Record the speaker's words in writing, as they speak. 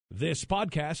This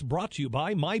podcast brought to you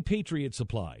by My Patriot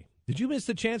Supply. Did you miss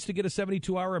the chance to get a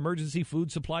 72-hour emergency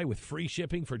food supply with free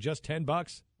shipping for just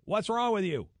 $10? What's wrong with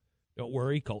you? Don't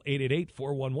worry. Call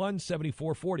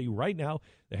 888-411-7440 right now.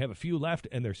 They have a few left,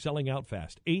 and they're selling out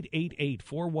fast.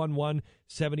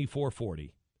 888-411-7440.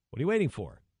 What are you waiting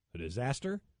for? A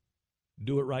disaster?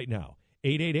 Do it right now.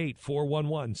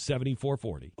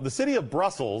 888-411-7440. The city of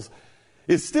Brussels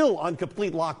is still on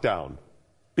complete lockdown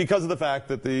because of the fact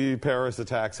that the Paris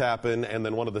attacks happened and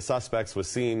then one of the suspects was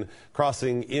seen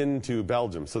crossing into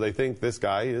Belgium. So they think this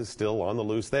guy is still on the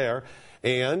loose there,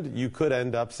 and you could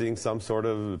end up seeing some sort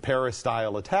of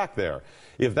Paris-style attack there.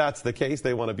 If that's the case,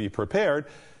 they want to be prepared.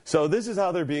 So this is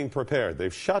how they're being prepared.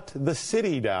 They've shut the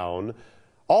city down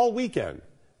all weekend,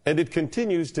 and it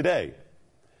continues today.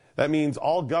 That means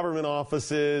all government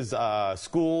offices,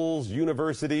 schools,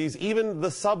 universities, even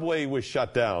the subway was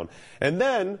shut down. And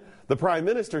then the Prime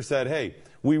Minister said, hey,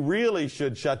 we really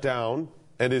should shut down,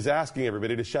 and is asking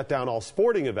everybody to shut down all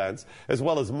sporting events, as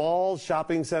well as malls,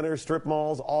 shopping centers, strip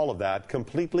malls, all of that,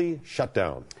 completely shut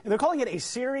down. And they're calling it a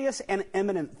serious and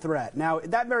imminent threat. Now,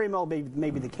 that very well may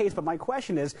be the case, but my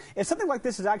question is, if something like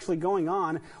this is actually going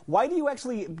on, why do you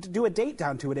actually do a date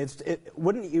down to it?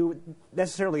 Wouldn't you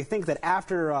necessarily think that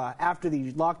after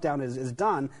the lockdown is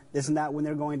done, isn't that when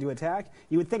they're going to attack?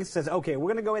 You would think it says, okay,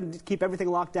 we're going to go ahead and keep everything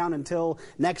locked down until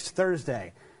next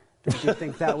Thursday. Don't you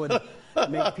think that would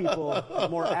make people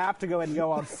more apt to go ahead and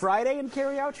go on Friday and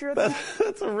carry out your attack?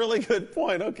 That's a really good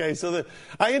point. Okay, so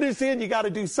I understand you got to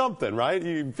do something, right?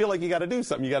 You feel like you got to do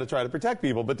something. You got to try to protect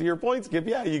people. But to your point, Skip,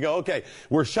 yeah, you go, okay,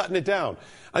 we're shutting it down.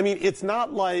 I mean, it's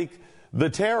not like the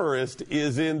terrorist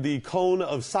is in the cone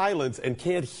of silence and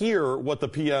can't hear what the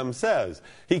PM says.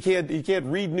 He can't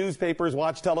read newspapers,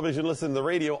 watch television, listen to the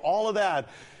radio, all of that.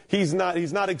 He's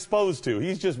not exposed to.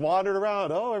 He's just wandering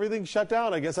around. Oh, everything's shut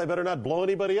down. I guess I better not blow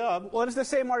anybody up. Well, it's the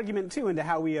same argument, too, into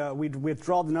how we'd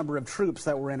withdraw the number of troops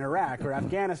that were in Iraq or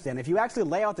Afghanistan. If you actually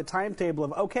lay out the timetable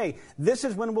of, okay, this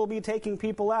is when we'll be taking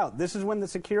people out, this is when the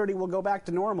security will go back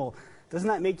to normal, doesn't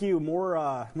that make you more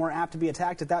apt to be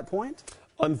attacked at that point?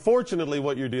 Unfortunately,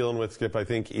 what you're dealing with, Skip, I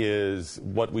think, is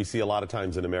what we see a lot of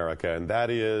times in America, and that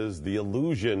is the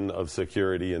illusion of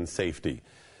security and safety.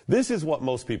 This is what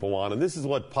most people want, and this is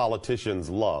what politicians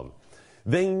love.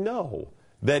 They know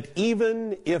that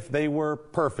even if they were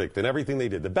perfect in everything they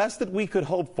did, the best that we could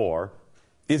hope for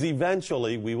is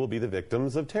eventually we will be the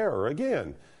victims of terror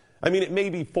again. I mean, it may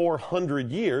be 400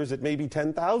 years, it may be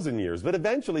 10,000 years, but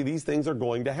eventually these things are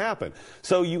going to happen.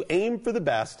 So you aim for the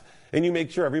best, and you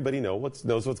make sure everybody knows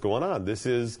what's going on. This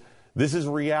is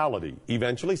reality.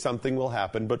 Eventually something will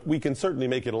happen, but we can certainly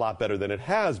make it a lot better than it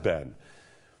has been.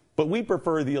 But we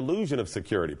prefer the illusion of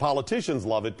security. Politicians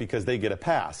love it because they get a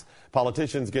pass.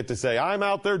 Politicians get to say, I'm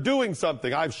out there doing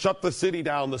something. I've shut the city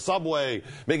down, the subway,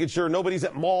 making sure nobody's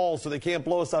at malls so they can't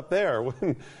blow us up there.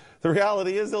 When the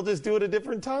reality is they'll just do it a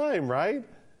different time, right?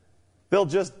 They'll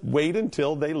just wait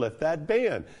until they lift that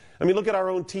ban. I mean, look at our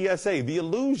own TSA, the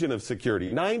illusion of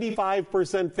security.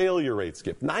 95% failure rate,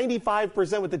 Skip.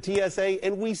 95% with the TSA,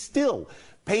 and we still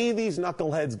pay these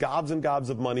knuckleheads gobs and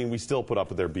gobs of money, and we still put up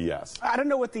with their BS. I don't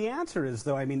know what the answer is,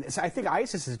 though. I mean, I think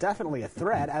ISIS is definitely a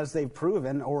threat, as they've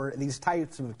proven, or these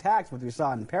types of attacks, what we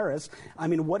saw in Paris. I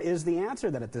mean, what is the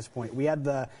answer then at this point? We had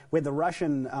the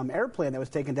Russian airplane that was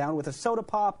taken down with a soda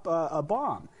pop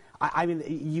bomb. I mean,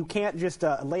 you can't just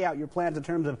lay out your plans in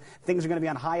terms of things are going to be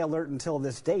on high alert until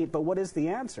this date, but what is the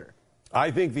answer? I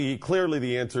think clearly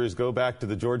the answer is go back to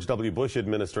the George W. Bush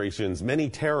administration's many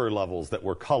terror levels that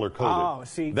were color-coded. Oh,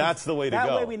 see. That's the way to go.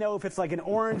 That way we know if it's like an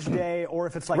orange day or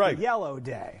if it's like a yellow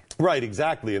day. Right,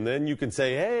 exactly. And then you can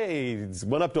say, hey, it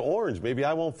went up to orange. Maybe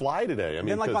I won't fly today. I mean,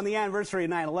 then like on the anniversary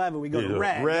of 9/11, we go to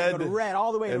red. We go to red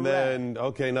all the way to red. And then,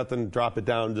 okay, nothing, drop it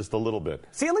down just a little bit.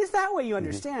 See, at least that way you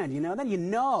understand, you know. Then you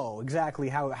know exactly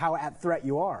how at threat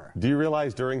you are. Do you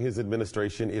realize during his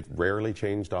administration it rarely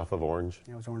changed off of orange?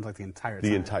 It was orange like the entire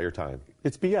time. The entire time.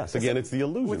 It's BS. Again, it's the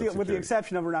illusion of security. With the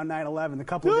exception of around 9/11, the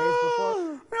couple of days before.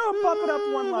 Bump it up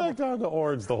one level. Back down to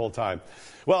orange the whole time.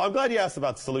 Well, I'm glad you asked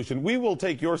about the solution. We will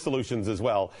take your solutions as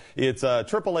well. It's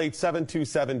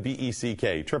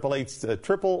 888-727-BECK.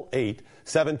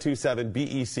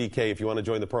 888-727-BECK if you want to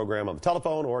join the program on the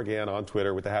telephone or again on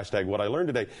Twitter with the hashtag What I Learned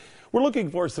Today. We're looking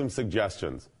for some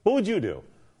suggestions. What would you do?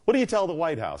 What do you tell the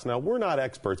White House? Now, we're not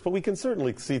experts, but we can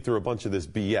certainly see through a bunch of this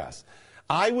BS.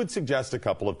 I would suggest a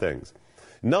couple of things.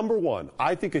 Number one,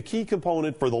 I think a key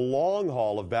component for the long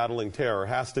haul of battling terror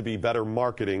has to be better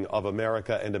marketing of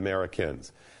America and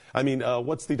Americans. I mean,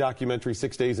 what's the documentary,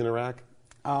 6 Days in Iraq?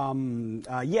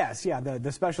 Yes, yeah,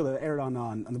 the special that aired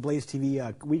on the Blaze TV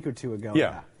a week or two ago.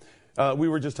 Yeah. We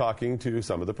were just talking to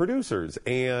some of the producers,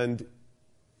 and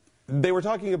they were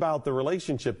talking about the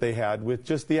relationship they had with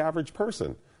just the average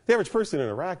person. The average person in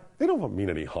Iraq, they don't mean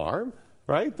any harm,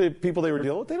 right? The people they were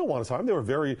dealing with, they don't want us harm. They were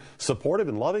very supportive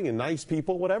and loving and nice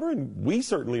people, whatever, and we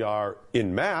certainly are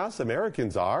in mass.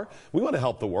 Americans are. We want to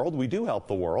help the world. We do help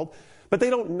the world. But they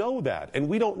don't know that, and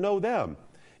we don't know them.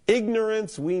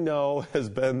 Ignorance, we know, has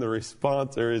been the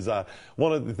response, or is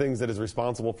one of the things that is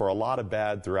responsible for a lot of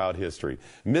bad throughout history.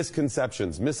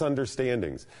 Misconceptions,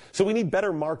 misunderstandings. So we need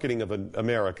better marketing of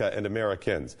America and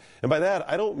Americans. And by that,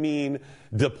 I don't mean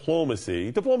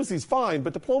diplomacy. Diplomacy is fine,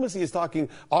 but diplomacy is talking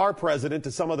our president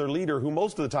to some other leader who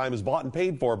most of the time is bought and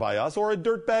paid for by us, or a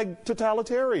dirtbag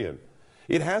totalitarian.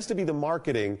 It has to be the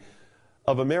marketing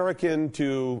of American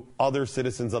to other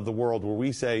citizens of the world, where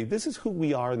we say, this is who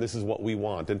we are and this is what we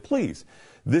want. And please,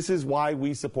 this is why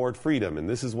we support freedom, and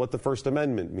this is what the First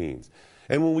Amendment means.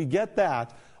 And when we get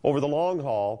that over the long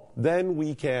haul, then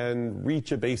we can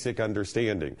reach a basic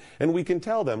understanding. And we can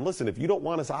tell them, listen, if you don't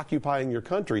want us occupying your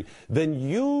country, then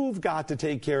you've got to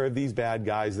take care of these bad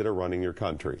guys that are running your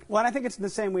country. Well, and I think it's the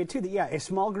same way, too, that, yeah, a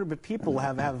small group of people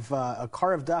have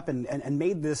carved up and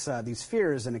made this, these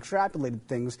fears and extrapolated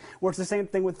things, where it's the same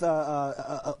thing with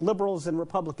liberals and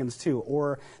Republicans, too,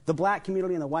 or the black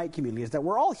community and the white community, is that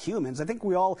we're all humans. I think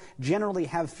we all generally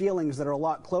have feelings that are a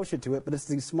lot closer to it, but it's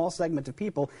these small segment of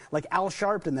people, like Al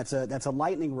Sharpton, that's a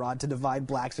lightning rod to divide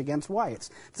blacks against whites.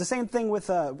 It's the same thing with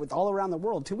all around the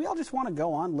world too. We all just want to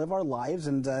go on, live our lives,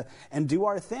 and do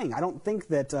our thing. I don't think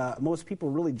that most people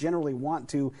really generally want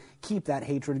to keep that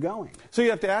hatred going. So you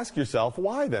have to ask yourself,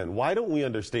 why then? Why don't we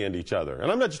understand each other? And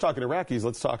I'm not just talking Iraqis.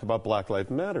 Let's talk about Black Lives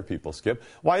Matter people, Skip.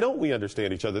 Why don't we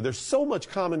understand each other? There's so much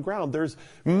common ground. There's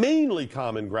mainly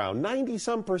common ground.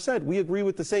 90-some%. We agree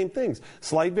with the same things.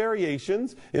 Slight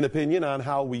variations in opinion on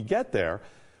how we get there.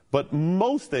 But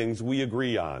most things we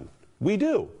agree on. We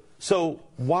do. So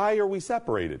why are we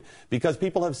separated? Because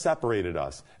people have separated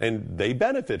us, and they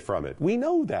benefit from it. We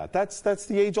know that. That's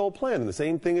the age-old plan. And the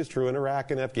same thing is true in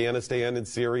Iraq and Afghanistan and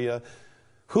Syria.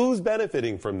 Who's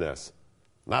benefiting from this?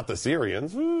 Not the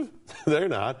Syrians. They're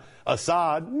not.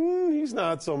 Assad, he's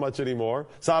not so much anymore.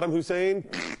 Saddam Hussein,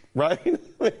 right?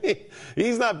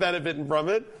 He's not benefiting from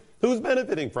it. Who's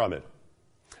benefiting from it?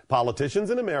 Politicians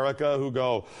in America who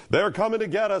go, they're coming to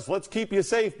get us, let's keep you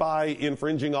safe by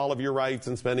infringing all of your rights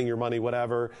and spending your money,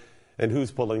 whatever. And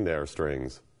who's pulling their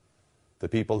strings? The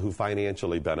people who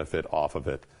financially benefit off of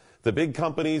it. The big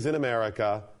companies in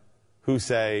America who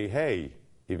say, hey,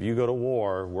 if you go to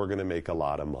war, we're going to make a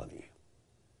lot of money.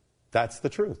 That's the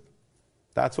truth.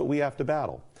 That's what we have to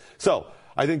battle. So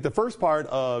I think the first part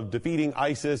of defeating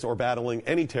ISIS or battling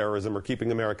any terrorism or keeping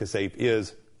America safe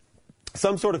is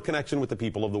some sort of connection with the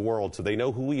people of the world so they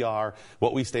know who we are,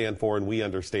 what we stand for, and we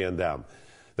understand them.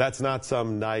 That's not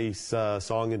some nice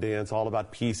song and dance all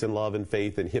about peace and love and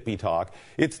faith and hippie talk.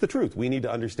 It's the truth. We need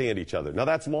to understand each other. Now,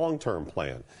 that's long-term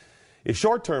plan. A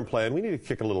short-term plan, we need to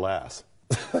kick a little ass.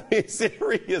 I mean,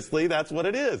 seriously, that's what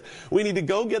it is. We need to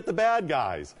go get the bad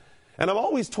guys. And I'm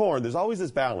always torn. There's always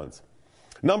this balance.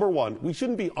 Number one, we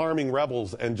shouldn't be arming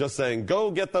rebels and just saying, go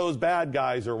get those bad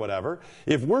guys or whatever.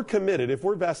 If we're committed, if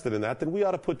we're vested in that, then we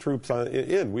ought to put troops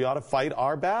in. We ought to fight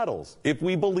our battles if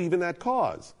we believe in that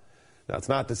cause. Now, it's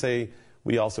not to say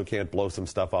we also can't blow some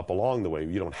stuff up along the way.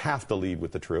 You don't have to lead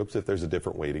with the troops if there's a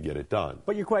different way to get it done.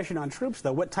 But your question on troops,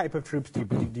 though, what type of troops do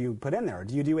you put in there?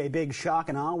 Do you do a big shock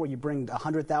and awe where you bring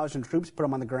 100,000 troops, put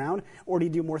them on the ground? Or do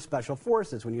you do more special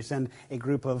forces when you send a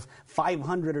group of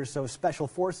 500 or so special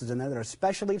forces in there that are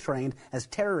specially trained as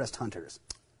terrorist hunters?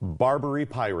 Barbary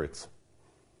pirates.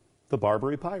 The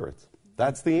Barbary pirates.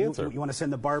 That's the answer. You want to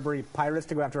send the Barbary pirates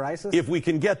to go after ISIS? If we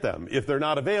can get them. If they're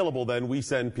not available, then we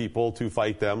send people to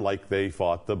fight them like they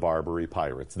fought the Barbary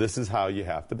pirates. This is how you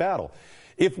have to battle.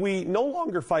 If we no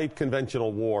longer fight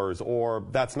conventional wars, or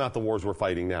that's not the wars we're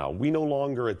fighting now, we no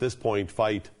longer at this point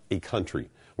fight a country.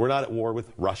 We're not at war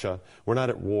with Russia. We're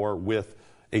not at war with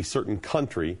a certain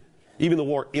country. Even the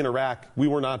war in Iraq, we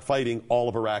were not fighting all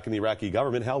of Iraq and the Iraqi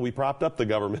government. Hell, we propped up the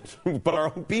government, put our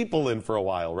own people in for a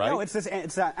while, right? No, it's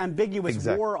an ambiguous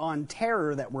war on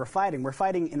terror that we're fighting. We're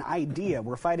fighting an idea.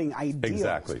 We're fighting ideals.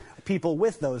 Exactly. People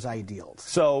with those ideals.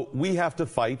 So we have to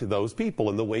fight those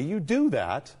people. And the way you do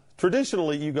that,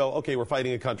 traditionally you go, okay, we're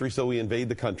fighting a country, so we invade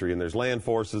the country. And there's land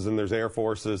forces and there's air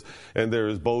forces and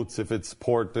there's boats if it's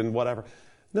port and whatever.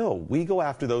 No, we go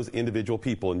after those individual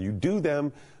people, and you do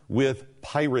them with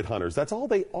pirate hunters. That's all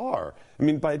they are. I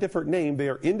mean, by a different name, they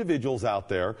are individuals out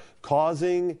there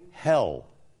causing hell.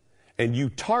 And you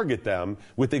target them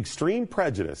with extreme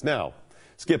prejudice. Now,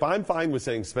 Skip, I'm fine with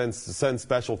saying send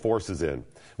special forces in.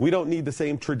 We don't need the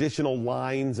same traditional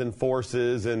lines and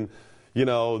forces and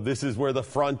this is where the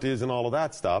front is and all of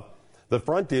that stuff. The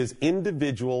front is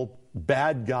individual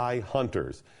bad guy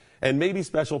hunters. And maybe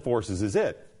special forces is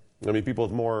it. I mean, people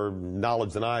with more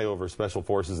knowledge than I over special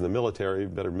forces in the military,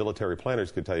 better military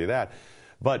planners could tell you that.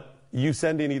 But you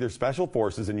send in either special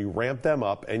forces and you ramp them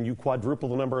up and you quadruple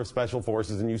the number of special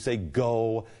forces and you say,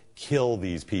 go kill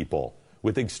these people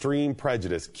with extreme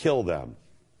prejudice, kill them.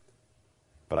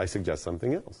 But I suggest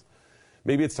something else.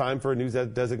 Maybe it's time for a new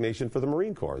designation for the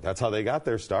Marine Corps. That's how they got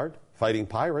their start, fighting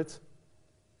pirates.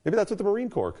 Maybe that's what the Marine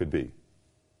Corps could be.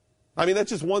 I mean, that's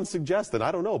just one suggestion.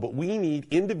 I don't know. But we need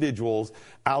individuals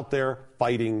out there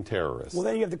fighting terrorists. Well,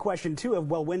 then you have the question, too, of,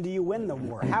 well, when do you win the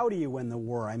war? How do you win the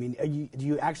war? I mean, do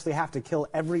you actually have to kill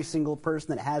every single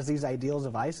person that has these ideals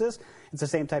of ISIS? It's the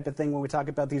same type of thing when we talk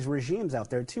about these regimes out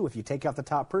there, too. If you take out the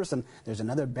top person, there's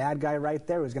another bad guy right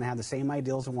there who's going to have the same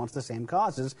ideals and wants the same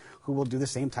causes, who will do the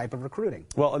same type of recruiting.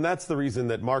 Well, and that's the reason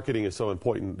that marketing is so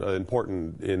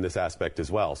important in this aspect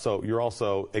as well. So you're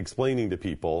also explaining to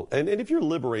people, and if you're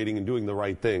liberating and doing the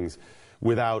right things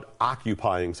without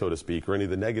occupying, so to speak, or any of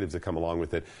the negatives that come along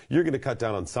with it, you're going to cut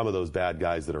down on some of those bad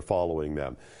guys that are following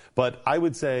them. But I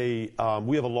would say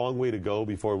we have a long way to go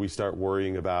before we start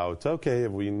worrying about, okay,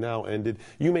 have we now ended?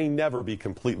 You may never be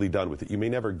completely done with it. You may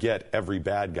never get every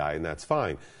bad guy, and that's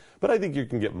fine. But I think you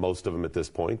can get most of them at this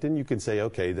point, and you can say,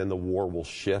 okay, then the war will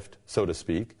shift, so to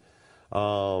speak.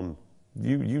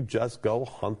 You just go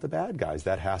hunt the bad guys.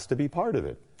 That has to be part of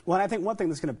it. Well, and I think one thing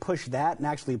that's going to push that and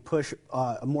actually push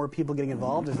more people getting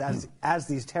involved is as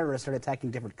these terrorists start attacking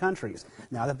different countries.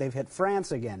 Now that they've hit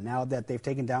France again, now that they've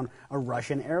taken down a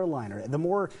Russian airliner, the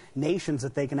more nations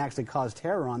that they can actually cause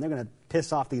terror on, they're going to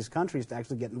piss off these countries to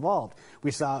actually get involved. We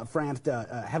saw France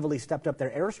heavily stepped up their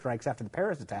airstrikes after the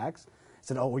Paris attacks.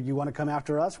 Said, oh, well, you want to come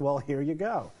after us? Well, here you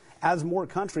go. As more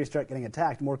countries start getting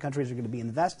attacked, more countries are going to be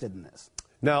invested in this.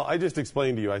 Now, I just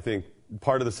explained to you, I think,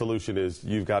 part of the solution is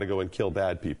you've got to go and kill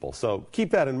bad people. So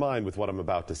keep that in mind with what I'm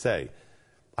about to say.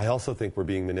 I also think we're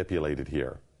being manipulated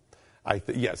here.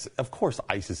 Yes, of course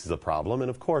ISIS is a problem, and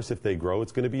of course if they grow,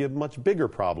 it's going to be a much bigger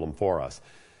problem for us.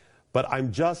 But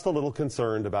I'm just a little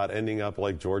concerned about ending up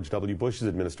like George W. Bush's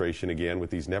administration again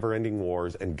with these never-ending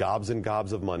wars and gobs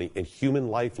of money and human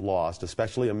life lost,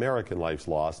 especially American lives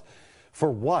lost.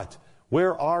 For what?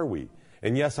 Where are we?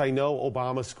 And yes, I know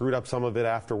Obama screwed up some of it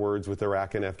afterwards with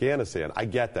Iraq and Afghanistan. I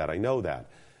get that. I know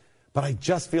that. But I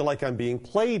just feel like I'm being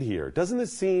played here. Doesn't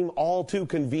this seem all too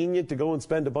convenient to go and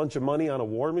spend a bunch of money on a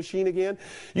war machine again?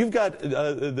 You've got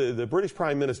the British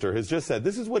Prime Minister has just said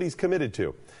this is what he's committed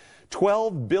to.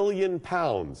 12 billion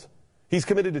pounds. He's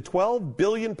committed to 12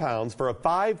 billion pounds for a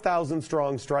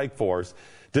 5,000-strong strike force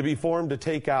to be formed to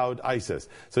take out ISIS.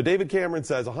 So David Cameron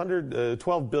says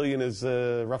 12 billion is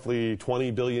roughly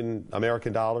 20 billion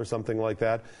American dollars, something like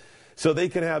that. So they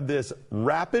can have this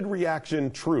rapid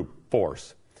reaction troop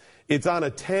force. It's on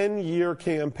a 10-year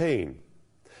campaign.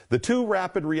 The 2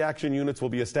 rapid reaction units will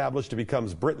be established to become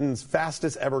Britain's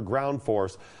fastest ever ground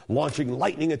force, launching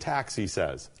lightning attacks, he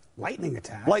says. Lightning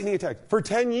attacks? Lightning attacks. For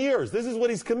 10 years. This is what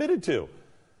he's committed to.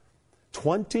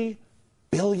 $20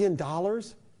 billion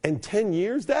and 10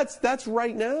 years? That's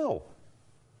right now.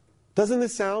 Doesn't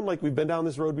this sound like we've been down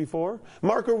this road before?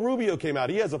 Marco Rubio came out.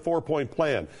 He has a 4-point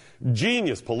plan.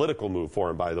 Genius political move for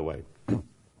him, by the way.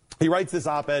 He writes this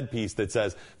op-ed piece that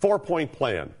says, 4-point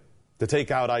plan to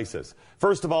take out ISIS.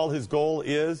 First of all, his goal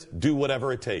is do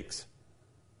whatever it takes,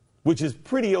 which is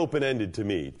pretty open-ended to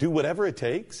me. Do whatever it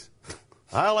takes?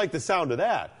 I like the sound of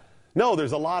that. No,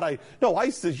 there's a lot no,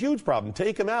 ISIS is a huge problem.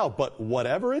 Take him out, but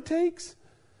whatever it takes?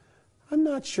 I'm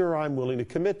not sure I'm willing to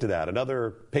commit to that.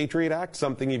 Another Patriot Act,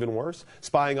 something even worse?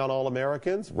 Spying on all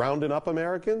Americans? Rounding up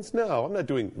Americans? No, I'm not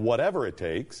doing whatever it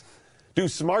takes. Do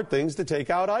smart things to take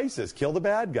out ISIS. Kill the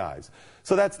bad guys.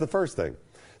 So that's the first thing.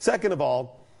 Second of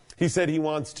all, he said he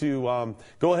wants to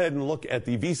go ahead and look at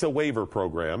the visa waiver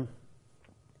program.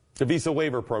 The visa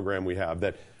waiver program we have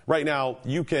that right now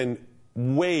you can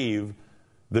waive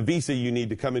the visa you need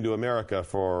to come into America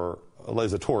for,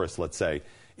 as a tourist, let's say,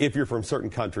 if you're from certain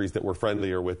countries that we're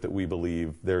friendlier with that we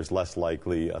believe there's less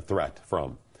likely a threat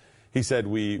from. He said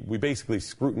we basically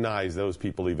scrutinize those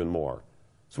people even more,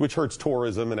 which hurts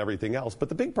tourism and everything else. But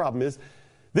the big problem is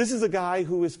this is a guy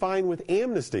who is fine with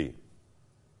amnesty.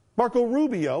 Marco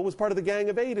Rubio was part of the Gang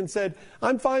of Eight and said,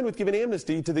 I'm fine with giving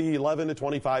amnesty to the 11 to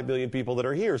 25 million people that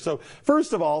are here. So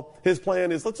first of all, his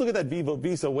plan is let's look at that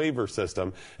visa waiver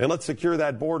system and let's secure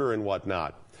that border and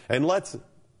whatnot. And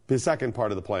his second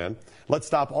part of the plan, let's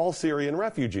stop all Syrian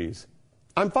refugees.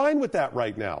 I'm fine with that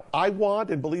right now. I want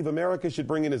and believe America should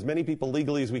bring in as many people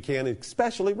legally as we can,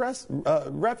 especially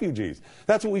refugees.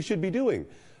 That's what we should be doing,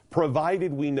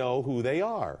 provided we know who they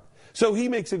are. So he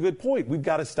makes a good point. We've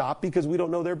got to stop because we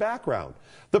don't know their background.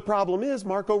 The problem is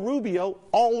Marco Rubio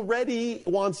already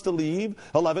wants to leave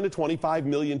 11 to 25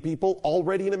 million people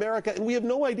already in America, and we have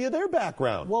no idea their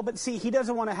background. Well, but see, he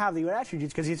doesn't want to have the refugees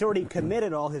because he's already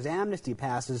committed all his amnesty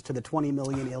passes to the 20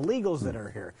 million illegals that are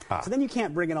here. So then you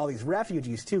can't bring in all these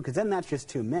refugees, too, because then that's just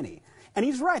too many. And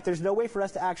he's right. There's no way for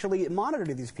us to actually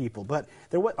monitor these people, but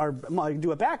do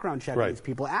a background check on these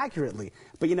people accurately.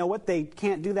 But you know what? They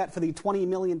can't do that for the 20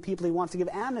 million people he wants to give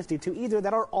amnesty to either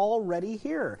that are already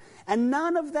here. And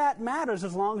none of that matters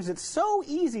as long as it's so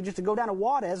easy just to go down to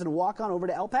Juarez and walk on over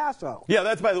to El Paso. Yeah,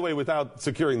 that's, by the way, without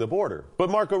securing the border. But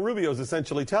Marco Rubio is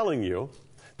essentially telling you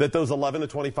that those 11 to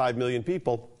 25 million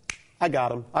people, I got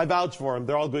them. I vouch for them.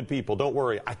 They're all good people. Don't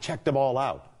worry. I checked them all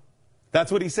out. That's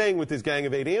what he's saying with his Gang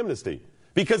of Eight amnesty.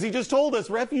 Because he just told us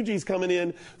refugees coming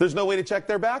in, there's no way to check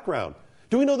their background.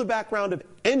 Do we know the background of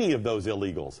any of those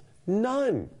illegals?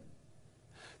 None.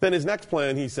 Then his next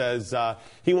plan, he says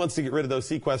he wants to get rid of those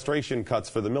sequestration cuts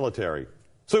for the military.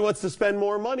 So he wants to spend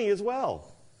more money as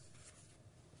well.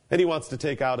 And he wants to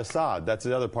take out Assad. That's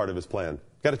the other part of his plan.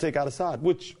 Got to take out Assad,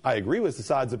 which I agree with.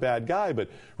 Assad's a bad guy, but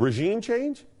regime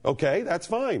change? Okay, that's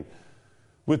fine.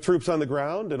 With troops on the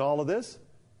ground and all of this?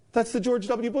 That's the George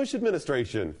W. Bush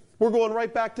administration. We're going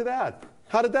right back to that.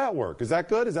 How did that work? Is that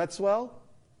good? Is that swell?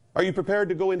 Are you prepared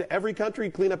to go into every country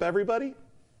and clean up everybody?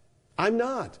 I'm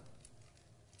not.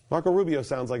 Marco Rubio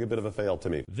sounds like a bit of a fail to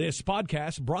me. This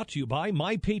podcast brought to you by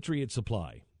My Patriot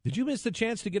Supply. Did you miss the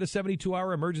chance to get a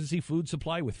 72-hour emergency food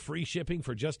supply with free shipping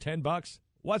for just $10?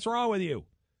 What's wrong with you?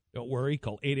 Don't worry.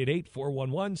 Call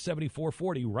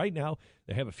 888-411-7440 right now.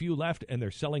 They have a few left, and they're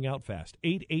selling out fast.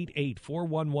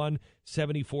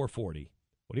 888-411-7440.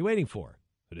 What are you waiting for?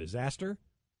 A disaster?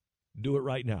 Do it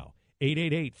right now.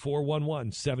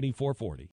 888-411-7440.